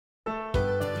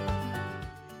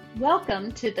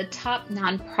Welcome to the Top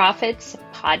Nonprofits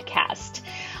podcast.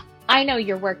 I know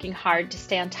you're working hard to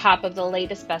stay on top of the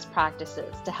latest best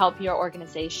practices to help your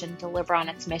organization deliver on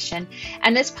its mission,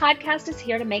 and this podcast is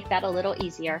here to make that a little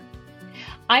easier.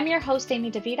 I'm your host, Amy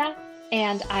DeVita,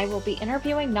 and I will be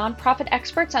interviewing nonprofit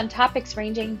experts on topics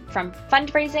ranging from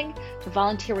fundraising to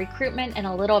volunteer recruitment and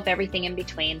a little of everything in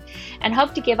between, and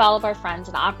hope to give all of our friends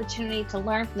an opportunity to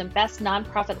learn from the best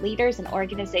nonprofit leaders and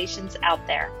organizations out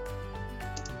there.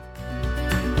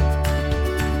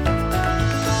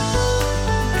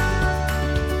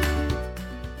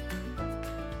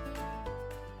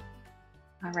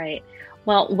 All right.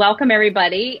 Well, welcome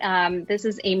everybody. This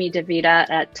is Amy DeVita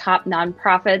at Top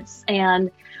Nonprofits, and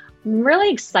I'm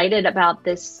really excited about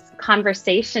this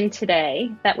conversation today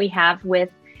that we have with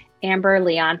Amber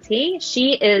Leonti.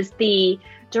 She is the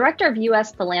Director of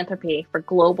U.S. Philanthropy for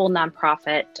global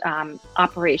nonprofit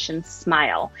Operation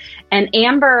Smile. And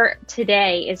Amber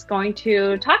today is going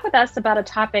to talk with us about a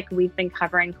topic we've been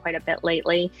covering quite a bit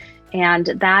lately, and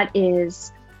that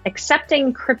is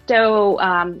accepting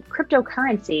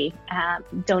cryptocurrency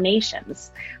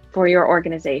donations for your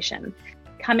organization.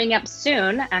 Coming up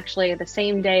soon, actually the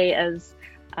same day as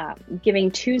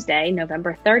Giving Tuesday,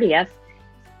 November 30th,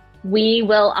 we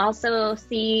will also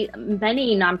see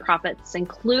many nonprofits,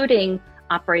 including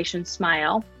Operation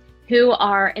Smile, who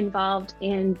are involved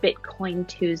in Bitcoin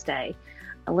Tuesday.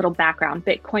 A little background: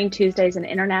 Bitcoin Tuesday is an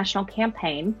international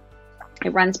campaign.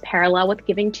 It runs parallel with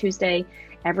Giving Tuesday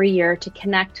every year to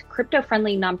connect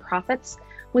crypto-friendly nonprofits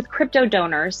with crypto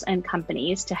donors and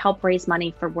companies to help raise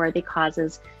money for worthy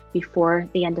causes before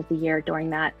the end of the year during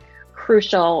that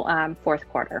crucial fourth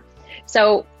quarter.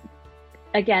 So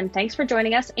again, thanks for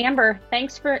joining us. Amber,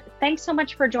 thanks so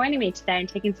much for joining me today and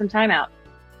taking some time out.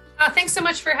 Thanks so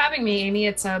much for having me, Amy.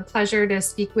 It's a pleasure to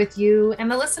speak with you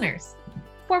and the listeners.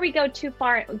 Before we go too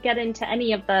far, get into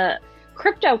any of the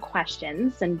crypto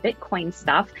questions and Bitcoin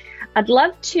stuff, I'd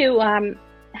love to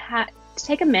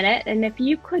take a minute, and if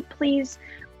you could please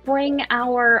bring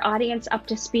our audience up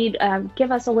to speed,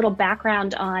 give us a little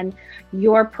background on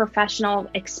your professional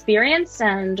experience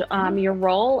and your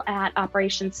role at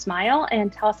Operation Smile,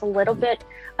 and tell us a little bit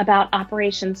about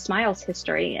Operation Smile's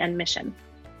history and mission.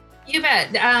 You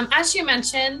bet. As you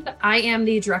mentioned, I am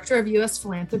the Director of U.S.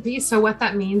 Philanthropy. So what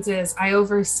that means is I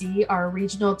oversee our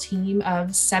regional team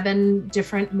of 7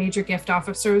 different major gift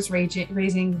officers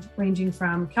ranging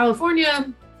from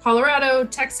California, Colorado,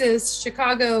 Texas,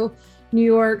 Chicago, New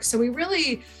York. So we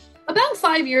really, about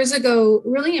 5 years ago,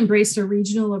 really embraced a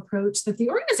regional approach that the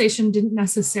organization didn't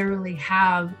necessarily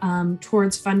have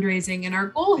towards fundraising. And our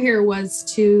goal here was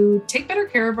to take better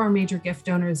care of our major gift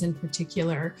donors in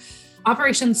particular.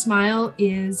 Operation Smile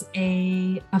is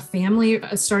a family,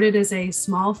 started as a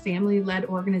small family-led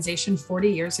organization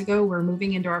 40 years ago. We're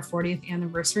moving into our 40th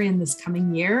anniversary in this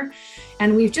coming year,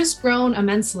 and we've just grown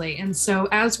immensely. And so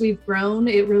as we've grown,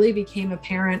 it really became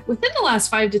apparent within the last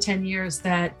 5 to 10 years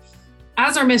that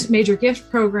as our major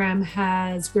gift program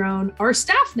has grown, our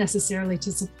staff necessarily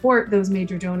to support those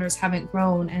major donors haven't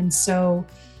grown. And so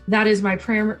that is my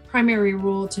primary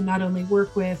role, to not only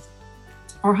work with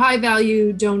our high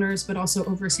value donors, but also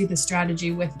oversee the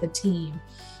strategy with the team.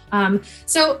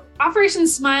 So Operation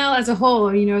Smile as a whole,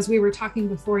 as we were talking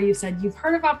before, you said you've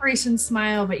heard of Operation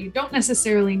Smile, but you don't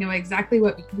necessarily know exactly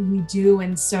what we do.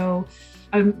 And so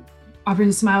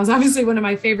Operation Smile is obviously one of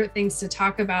my favorite things to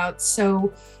talk about.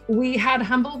 So we had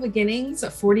humble beginnings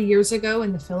 40 years ago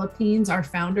in the Philippines. Our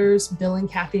founders, Bill and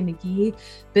Kathy McGee.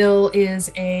 Bill is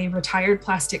a retired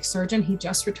plastic surgeon. He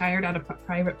just retired out of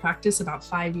private practice about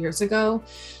 5 years ago.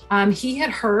 He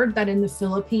had heard that in the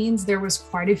Philippines, there was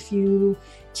quite a few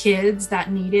kids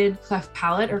that needed cleft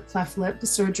palate or cleft lip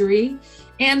surgery.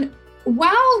 And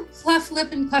while cleft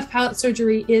lip and cleft palate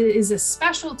surgery is a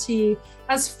specialty,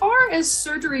 as far as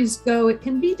surgeries go, it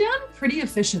can be done pretty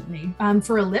efficiently.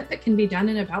 For a lip, it can be done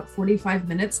in about 45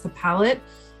 minutes. The palate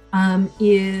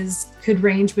could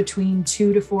range between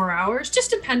 2 to 4 hours,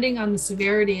 just depending on the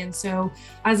severity. And so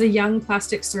as a young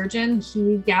plastic surgeon,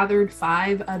 he gathered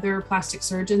 5 other plastic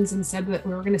surgeons and said that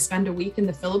we were going to spend a week in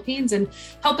the Philippines and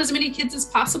help as many kids as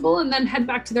possible and then head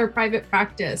back to their private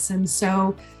practice. And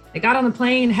so they got on the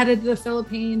plane, headed to the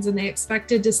Philippines, and they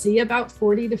expected to see about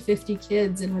 40 to 50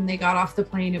 kids. And when they got off the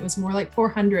plane, it was more like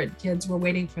 400 kids were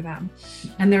waiting for them,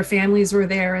 and their families were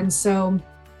there. And so,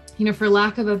 for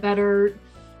lack of a better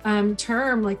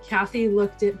term, like Kathy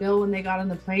looked at Bill when they got on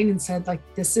the plane and said, like,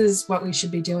 this is what we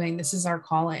should be doing. This is our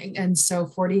calling. And so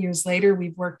 40 years later,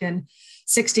 we've worked in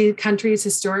 60 countries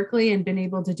historically and been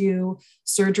able to do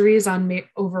surgeries on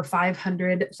over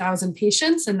 500,000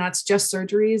 patients. And that's just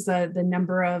surgeries. The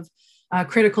number of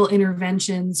critical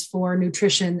interventions for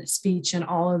nutrition, speech, and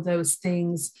all of those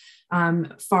things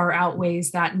far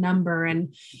outweighs that number.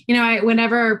 And,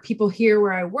 whenever people hear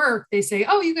where I work, they say,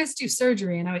 oh, you guys do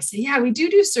surgery. And I always say, yeah, we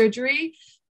do surgery.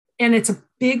 And it's a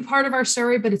big part of our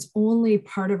story, but it's only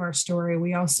part of our story.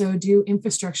 We also do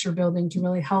infrastructure building to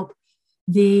really help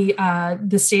the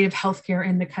state of healthcare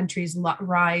in the country's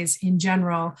rise in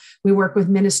general. We work with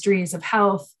ministries of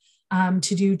health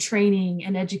to do training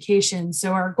and education.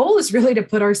 So our goal is really to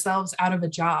put ourselves out of a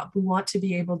job. We want to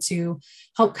be able to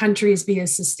help countries be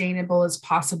as sustainable as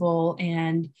possible.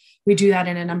 And we do that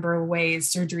in a number of ways.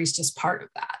 Surgery is just part of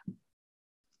that.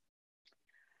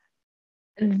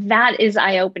 That is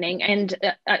eye-opening, and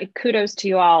kudos to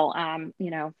you all.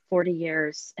 40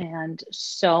 years and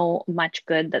so much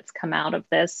good that's come out of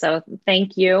this. So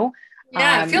thank you.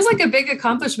 Yeah, it feels like a big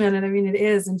accomplishment. And I mean, it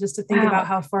is. And just to think about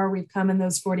how far we've come in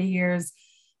those 40 years,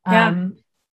 and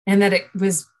that it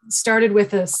was started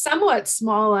with a somewhat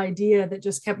small idea that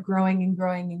just kept growing and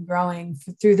growing and growing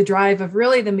through the drive of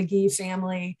really the McGee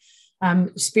family,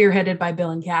 spearheaded by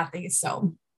Bill and Kathy.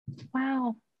 So,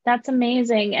 wow, that's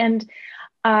amazing. And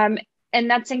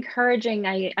that's encouraging.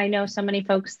 I know so many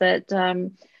folks that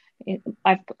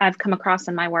I've come across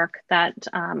in my work that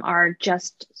are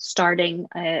just starting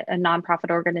a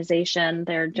nonprofit organization.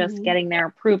 They're just getting their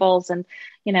approvals and,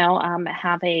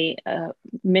 have a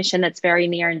mission that's very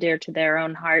near and dear to their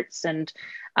own hearts. And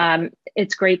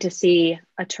it's great to see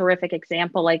a terrific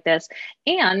example like this.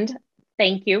 And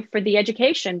thank you for the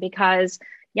education, because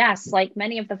yes, like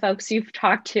many of the folks you've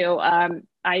talked to,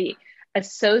 I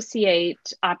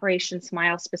associate Operation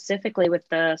Smile specifically with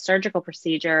the surgical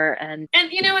procedure. And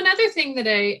another thing that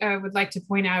I would like to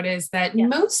point out is that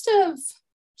most of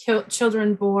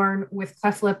children born with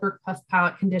cleft lip or cleft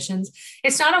palate conditions,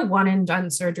 it's not a one and done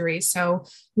surgery. So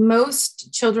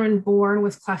most children born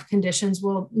with cleft conditions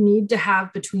will need to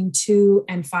have between 2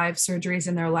 and 5 surgeries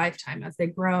in their lifetime as they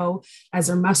grow, as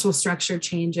their muscle structure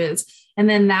changes. And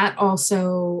then that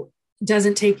also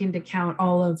doesn't take into account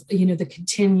all of, the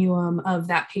continuum of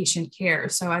that patient care.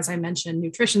 So as I mentioned,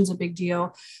 nutrition is a big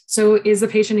deal. So is the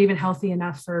patient even healthy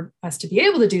enough for us to be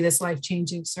able to do this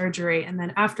life-changing surgery? And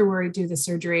then after we do the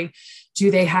surgery, do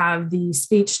they have the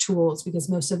speech tools? Because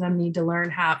most of them need to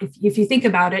learn how, if you think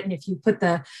about it, and if you put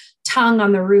the tongue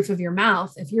on the roof of your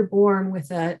mouth, if you're born with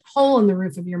a hole in the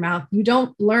roof of your mouth, you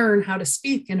don't learn how to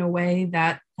speak in a way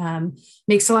that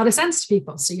makes a lot of sense to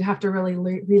people. So you have to really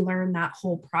relearn that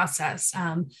whole process.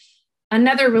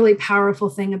 Another really powerful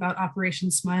thing about Operation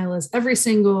Smile is every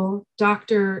single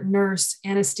doctor, nurse,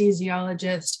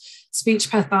 anesthesiologist,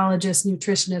 speech pathologist,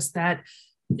 nutritionist that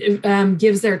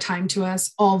gives their time to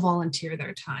us all volunteer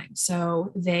their time.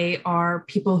 So they are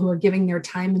people who are giving their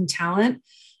time and talent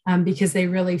because they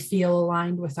really feel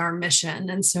aligned with our mission.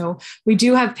 And so we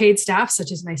do have paid staff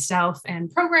such as myself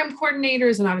and program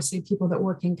coordinators and obviously people that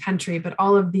work in country, but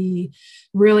all of the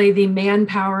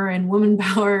manpower and woman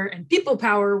power and people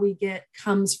power we get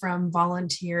comes from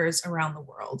volunteers around the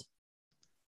world.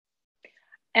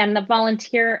 And the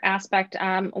volunteer aspect,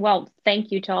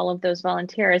 thank you to all of those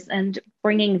volunteers. And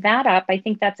bringing that up, I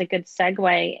think that's a good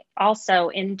segue also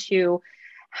into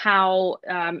how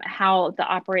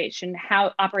Operation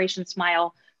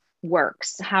Smile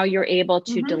works, how you're able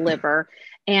to deliver.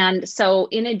 And so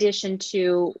in addition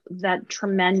to that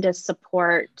tremendous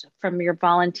support from your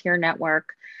volunteer network,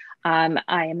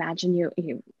 I imagine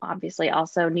you obviously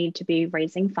also need to be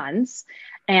raising funds.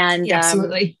 And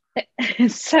absolutely.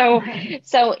 So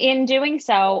in doing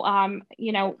so,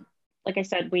 like I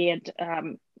said, we had,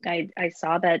 I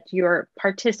saw that you're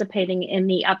participating in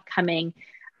the upcoming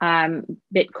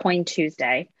Bitcoin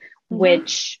Tuesday,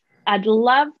 which I'd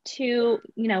love to,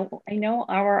 I know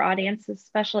our audience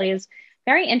especially is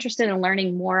very interested in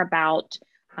learning more about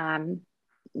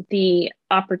the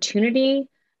opportunity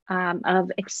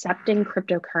of accepting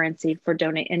cryptocurrency for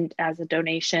as a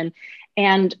donation,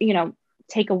 and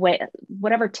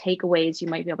whatever takeaways you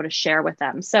might be able to share with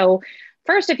them. So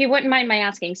first, if you wouldn't mind my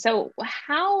asking, so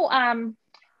how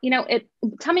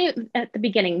tell me at the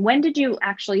beginning, when did you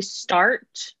actually start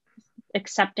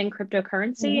accepting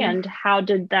cryptocurrency, and how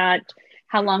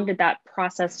long did that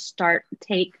process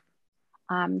take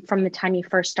from the time you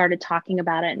first started talking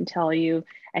about it until you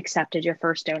accepted your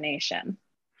first donation?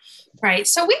 Right.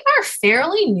 So we are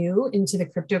fairly new into the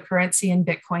cryptocurrency and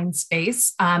Bitcoin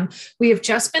space. We have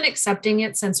just been accepting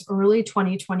it since early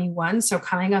 2021. So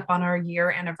coming up on our year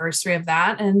anniversary of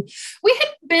that. And we had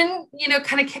been,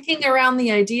 kind of kicking around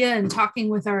the idea and talking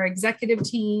with our executive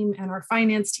team and our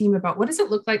finance team about what does it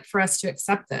look like for us to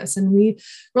accept this. And we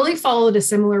really followed a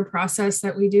similar process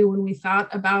that we do when we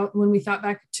thought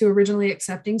back to originally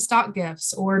accepting stock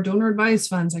gifts or donor advised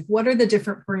funds. Like, what are the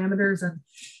different parameters and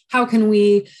how can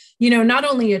we, not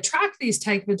only attract these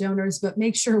type of donors, but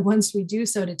make sure once we do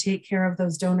so to take care of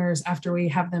those donors after we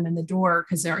have them in the door,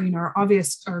 because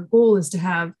our goal is to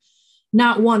have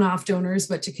not one-off donors,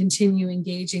 but to continue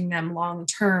engaging them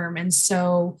long-term. And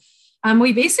so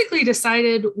we basically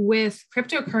decided with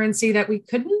cryptocurrency that we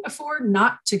couldn't afford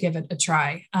not to give it a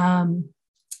try.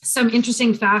 Some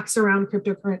interesting facts around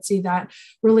cryptocurrency that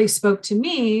really spoke to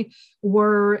me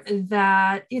were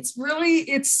that it's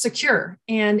secure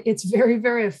and it's very,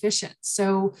 very efficient.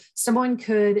 So someone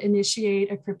could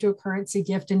initiate a cryptocurrency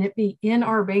gift and it be in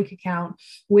our bank account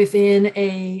within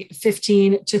a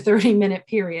 15 to 30 minute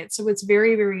period. So it's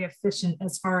very, very efficient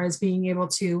as far as being able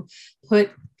to put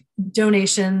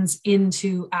donations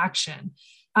into action.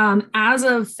 As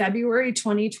of February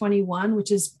 2021,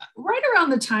 which is right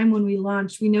around the time when we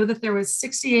launched, we know that there was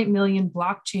 68 million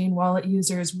blockchain wallet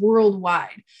users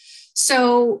worldwide.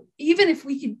 So even if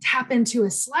we could tap into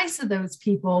a slice of those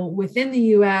people within the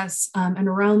US and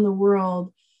around the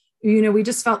world, we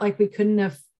just felt like we couldn't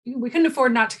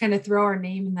afford not to kind of throw our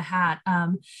name in the hat.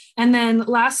 And then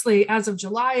lastly, as of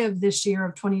July of this year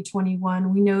of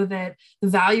 2021, we know that the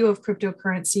value of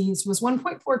cryptocurrencies was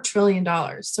 $1.4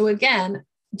 trillion. So again,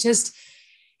 just,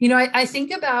 I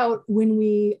think about when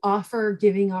we offer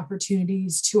giving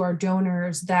opportunities to our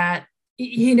donors that,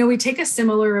 we take a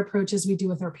similar approach as we do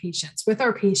with our patients. With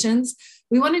our patients,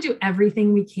 we want to do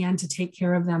everything we can to take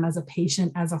care of them as a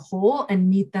patient as a whole and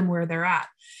meet them where they're at.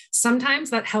 Sometimes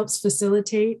that helps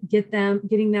facilitate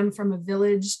getting them from a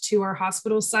village to our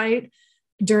hospital site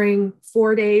during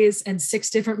 4 days and 6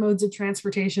 different modes of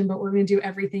transportation, but we're going to do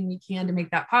everything we can to make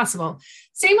that possible.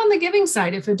 Same on the giving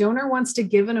side. If a donor wants to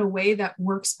give in a way that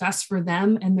works best for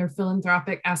them and their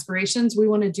philanthropic aspirations, we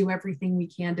want to do everything we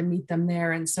can to meet them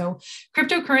there. And so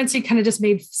cryptocurrency kind of just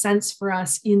made sense for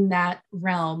us in that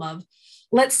realm of,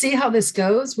 let's see how this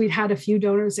goes. We've had a few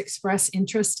donors express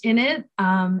interest in it.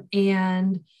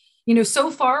 So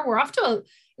far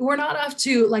we're not off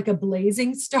to like a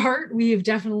blazing start. We have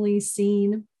definitely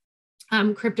seen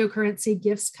cryptocurrency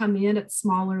gifts come in at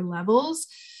smaller levels,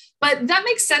 but that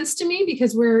makes sense to me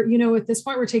because we're, at this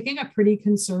point, we're taking a pretty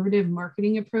conservative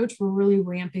marketing approach. We're really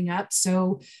ramping up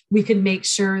so we could make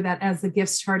sure that as the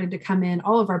gifts started to come in,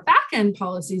 all of our back end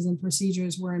policies and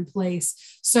procedures were in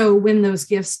place. So when those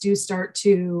gifts do start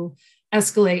to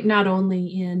escalate, not only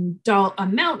in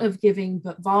amount of giving,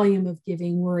 but volume of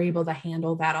giving, we're able to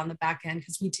handle that on the back end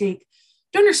because we take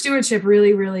donor stewardship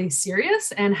really, really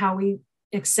serious, and how we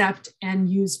accept and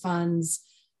use funds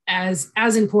as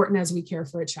important as we care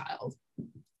for a child.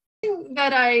 Thing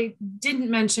that I didn't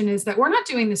mention is that we're not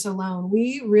doing this alone.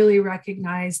 We really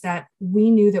recognize that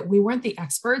we knew that we weren't the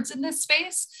experts in this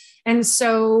space. And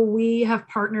so we have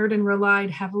partnered and relied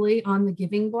heavily on the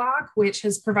Giving Block, which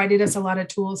has provided us a lot of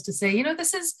tools to say,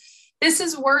 this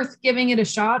is worth giving it a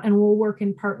shot, and we'll work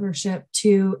in partnership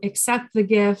to accept the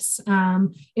gifts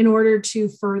in order to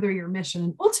further your mission.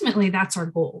 And ultimately, that's our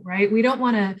goal, right? We don't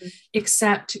want to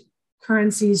accept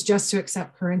currencies just to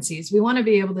accept currencies. We want to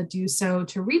be able to do so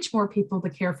to reach more people, to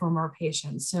care for more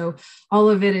patients. So all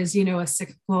of it is, a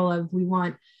cyclical of we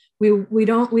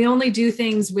only do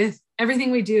things with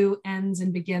everything we do ends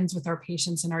and begins with our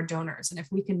patients and our donors. And if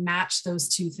we can match those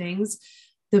two things,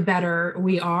 the better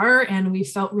we are. And we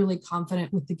felt really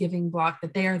confident with the Giving Block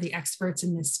that they are the experts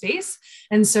in this space.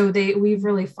 And so we've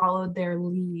really followed their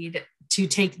lead to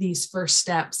take these first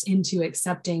steps into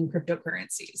accepting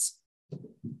cryptocurrencies.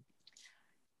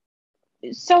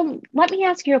 So let me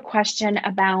ask you a question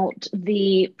about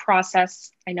the process.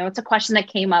 I know it's a question that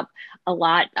came up a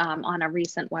lot on a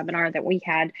recent webinar that we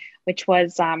had, which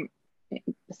was,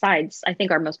 besides, I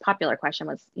think our most popular question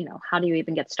was, how do you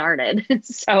even get started?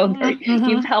 So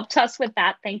you've helped us with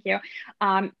that. Thank you.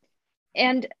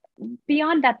 And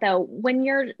beyond that, though, when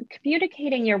you're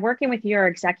communicating, you're working with your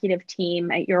executive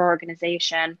team at your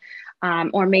organization,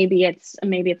 or maybe it's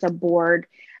a board,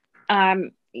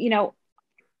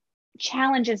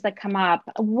 challenges that come up,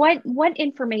 what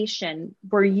information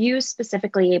were you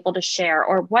specifically able to share,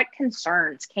 or what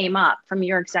concerns came up from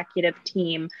your executive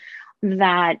team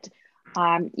that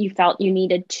you felt you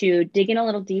needed to dig in a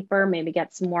little deeper, maybe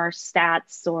get some more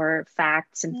stats or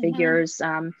facts and figures,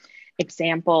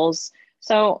 examples,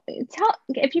 So tell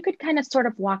if you could kind of sort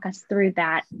of walk us through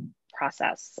that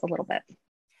process a little bit.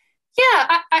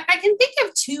 Yeah, I can think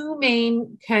of two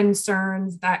main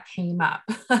concerns that came up.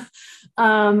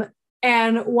 um,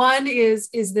 and one is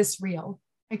this real?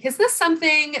 Like, is this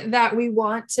something that we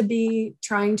want to be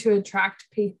trying to attract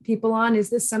people on? Is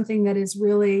this something that is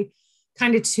really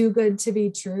kind of too good to be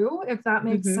true, if that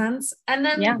makes Mm-hmm. sense? And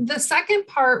Yeah. then the second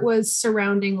part was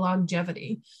surrounding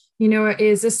longevity.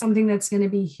 Is this something that's going to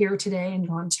be here today and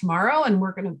gone tomorrow? And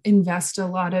we're going to invest a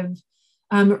lot of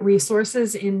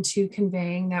resources into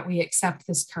conveying that we accept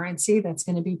this currency that's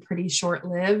going to be pretty short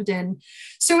lived. And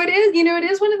so it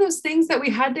is one of those things that we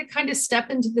had to kind of step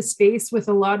into the space with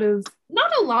a lot of, not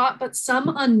a lot, but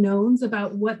some unknowns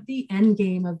about what the end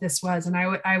game of this was. And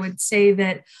I would say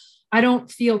that I don't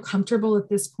feel comfortable at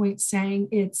this point saying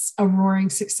it's a roaring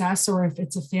success or if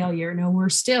it's a failure. No, we're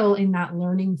still in that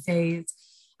learning phase.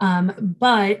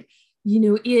 But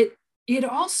it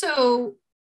also,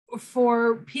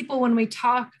 for people, when we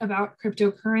talk about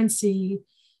cryptocurrency,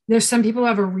 there's some people who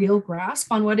have a real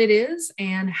grasp on what it is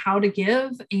and how to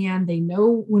give. And they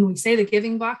know when we say the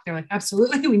giving block, they're like,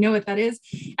 absolutely, we know what that is.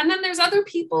 And then there's other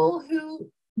people who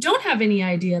don't have any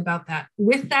idea about that.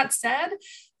 With that said,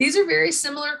 these are very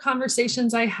similar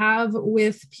conversations I have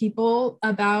with people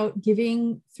about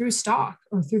giving through stock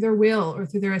or through their will or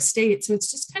through their estate. So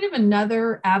it's just kind of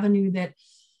another avenue that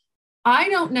I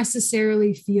don't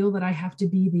necessarily feel that I have to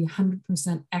be the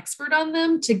 100% expert on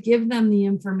them to give them the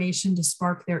information to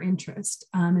spark their interest.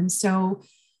 And so,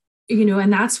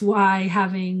 and that's why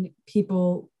having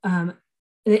people,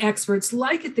 the experts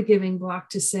like at the Giving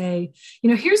Block, to say,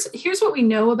 here's what we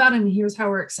know about it and here's how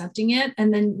we're accepting it,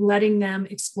 and then letting them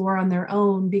explore on their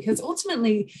own, because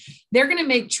ultimately they're going to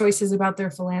make choices about their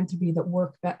philanthropy that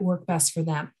work best for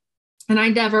them. And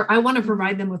I want to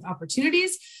provide them with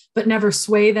opportunities, but never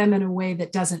sway them in a way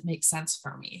that doesn't make sense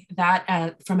for me.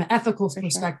 That from an ethical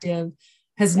perspective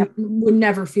would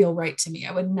never feel right to me.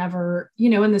 I would never,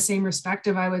 in the same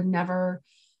respective, I would never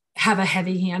have a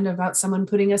heavy hand about someone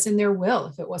putting us in their will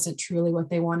if it wasn't truly what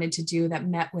they wanted to do that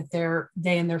met with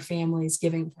they and their families'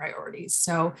 giving priorities.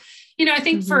 So, I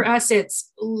think for us,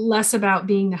 it's less about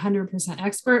being the 100%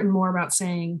 expert and more about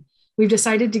saying, we've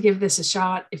decided to give this a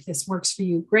shot. If this works for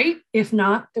you, great. If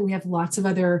not, then we have lots of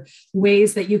other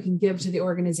ways that you can give to the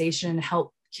organization and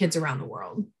help kids around the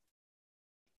world.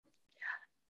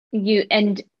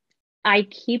 I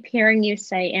keep hearing you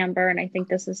say, Amber, and I think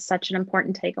this is such an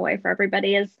important takeaway for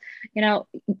everybody, is,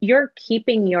 you're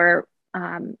keeping your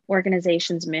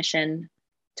organization's mission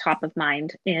top of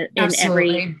mind in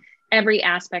every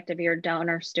aspect of your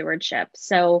donor stewardship.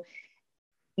 So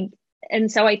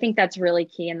I think that's really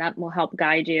key, and that will help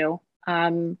guide you.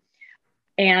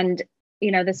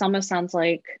 This almost sounds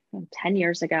like 10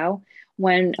 years ago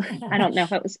when, I don't know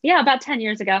if it was, about 10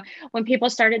 years ago, when people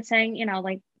started saying,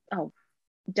 oh,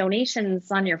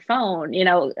 donations on your phone,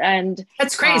 and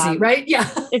that's crazy, right? Yeah.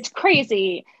 It's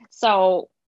crazy. So,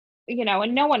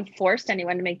 and no one forced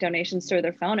anyone to make donations through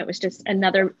their phone. It was just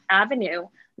another avenue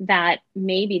that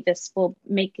maybe this will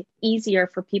make it easier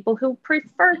for people who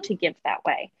prefer to give that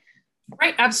way.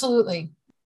 Right. Absolutely.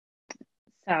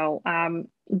 So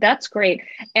that's great.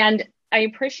 And I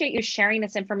appreciate you sharing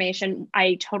this information.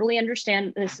 I totally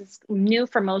understand this is new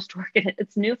for most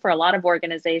it's new for a lot of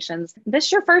organizations. This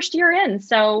is your first year in.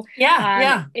 So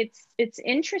it's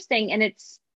interesting, and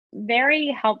it's very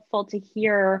helpful to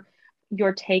hear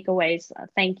your takeaways.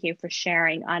 Thank you for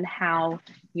sharing on how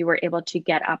you were able to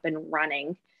get up and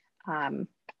running on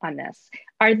this.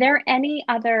 Are there any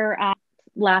other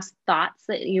last thoughts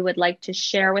that you would like to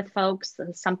share with folks?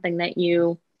 Something that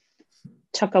you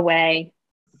took away?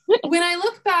 When I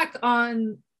look back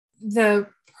on the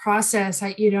process,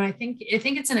 I think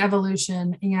it's an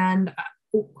evolution. And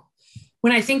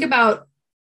when I think about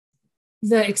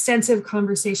the extensive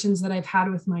conversations that I've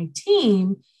had with my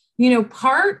team,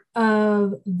 part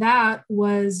of that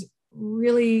was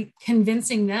really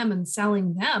convincing them and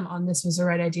selling them on this was the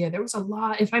right idea. There was a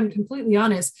lot, if I'm completely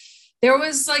honest, there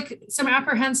was like some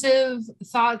apprehensive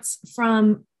thoughts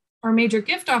from our major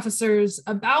gift officers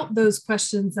about those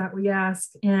questions that we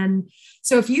ask. And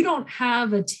so if you don't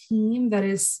have a team that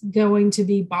is going to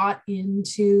be bought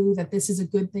into that this is a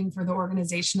good thing for the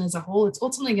organization as a whole, it's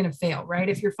ultimately going to fail, right?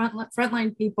 If your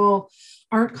frontline people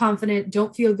aren't confident,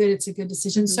 don't feel good, it's a good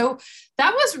decision. So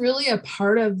that was really a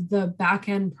part of the back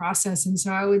end process. And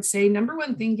so I would say, number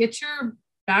one thing, get your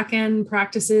back end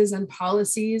practices and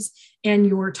policies and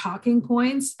your talking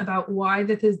points about why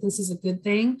this is a good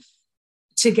thing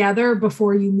together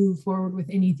before you move forward with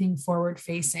anything forward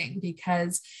facing,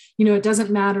 because it doesn't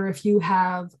matter if you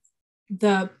have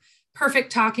the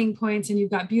perfect talking points and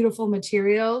you've got beautiful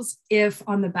materials, if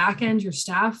on the back end your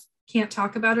staff can't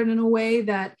talk about it in a way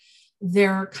that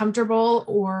they're comfortable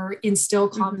or instill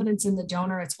confidence in the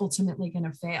donor, it's ultimately going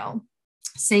to fail.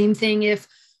 Same thing if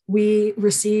we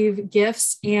receive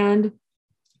gifts and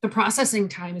the processing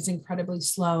time is incredibly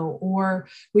slow, or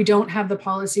we don't have the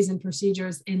policies and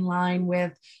procedures in line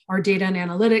with our data and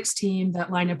analytics team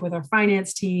that line up with our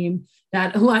finance team,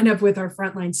 that line up with our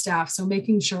frontline staff. So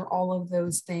making sure all of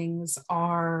those things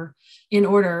are in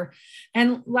order.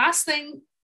 And last thing,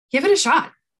 give it a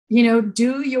shot.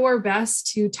 Do your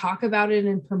best to talk about it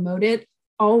and promote it,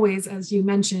 always, as you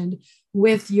mentioned,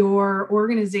 with your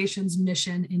organization's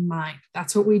mission in mind.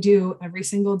 That's what we do every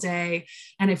single day.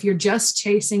 And if you're just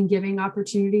chasing giving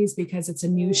opportunities because it's a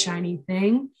new shiny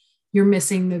thing, you're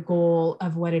missing the goal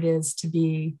of what it is to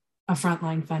be a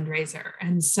frontline fundraiser.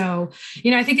 And so,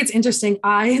 I think it's interesting.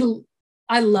 I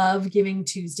love Giving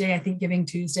Tuesday. I think Giving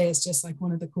Tuesday is just like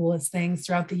one of the coolest things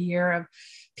throughout the year, of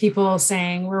people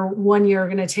saying we're one year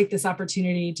going to take this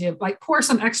opportunity to pour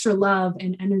some extra love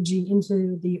and energy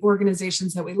into the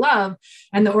organizations that we love.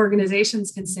 And the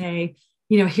organizations can say,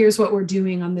 here's what we're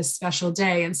doing on this special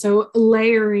day. And so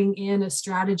layering in a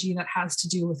strategy that has to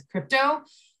do with crypto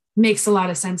makes a lot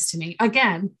of sense to me.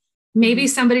 Again, maybe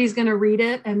somebody's going to read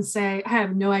it and say, I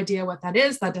have no idea what that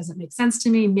is. That doesn't make sense to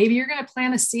me. Maybe you're going to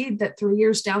plant a seed that 3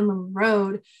 years down the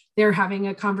road, they're having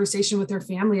a conversation with their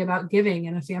family about giving.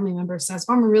 And a family member says,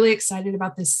 I'm really excited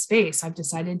about this space. I've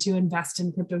decided to invest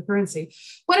in cryptocurrency,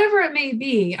 whatever it may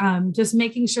be. Just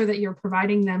making sure that you're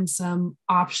providing them some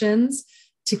options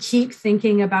to keep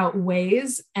thinking about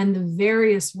ways and the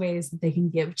various ways that they can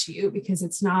give to you, because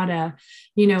it's not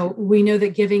we know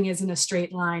that giving isn't a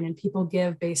straight line, and people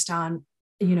give based on,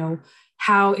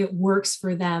 how it works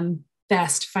for them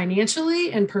best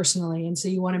financially and personally. And so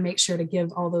you want to make sure to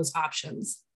give all those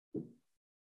options.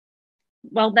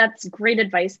 Well, that's great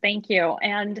advice. Thank you.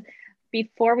 And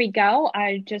before we go,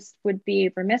 I just would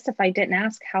be remiss if I didn't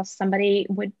ask how somebody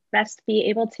would best be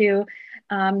able to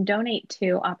donate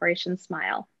to Operation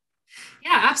Smile.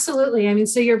 Yeah, absolutely.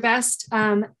 So your best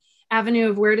avenue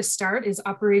of where to start is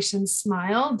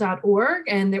operationsmile.org.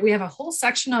 And that we have a whole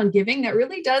section on giving that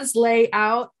really does lay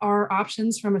out our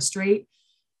options from a straight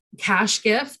cash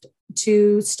gift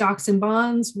to stocks and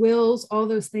bonds, wills, all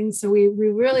those things. So we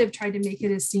really have tried to make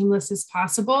it as seamless as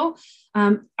possible.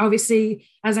 Obviously,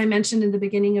 as I mentioned in the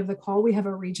beginning of the call, we have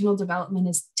a regional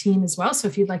development team as well. So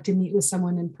if you'd like to meet with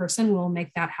someone in person, we'll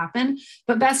make that happen.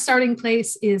 But best starting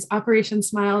place is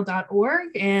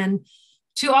operationsmile.org. And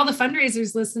to all the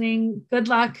fundraisers listening, good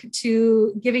luck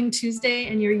to Giving Tuesday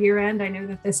and your year end. I know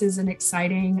that this is an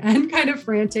exciting and kind of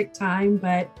frantic time,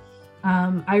 but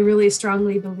I really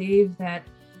strongly believe that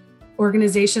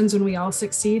organizations, when we all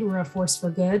succeed, we're a force for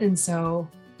good. And so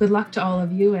good luck to all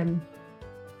of you. And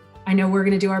I know we're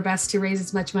going to do our best to raise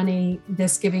as much money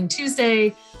this Giving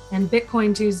Tuesday and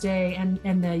Bitcoin Tuesday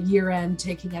and the year end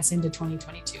taking us into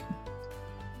 2022.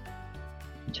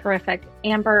 Terrific.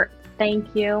 Amber,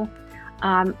 thank you.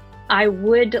 I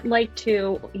would like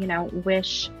to,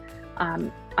 wish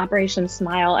Operation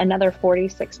Smile another 40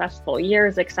 successful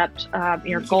years, except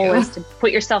your goal is to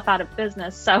put yourself out of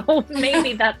business. So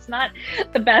maybe that's not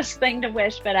the best thing to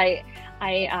wish, but I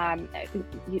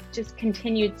just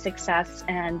continued success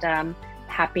and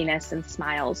happiness and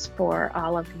smiles for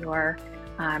all of your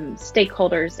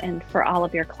stakeholders and for all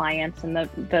of your clients and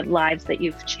the lives that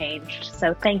you've changed.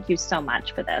 So thank you so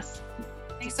much for this.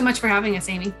 Thanks so much for having us,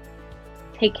 Amy.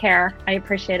 Take care. I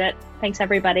appreciate it. Thanks,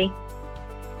 everybody.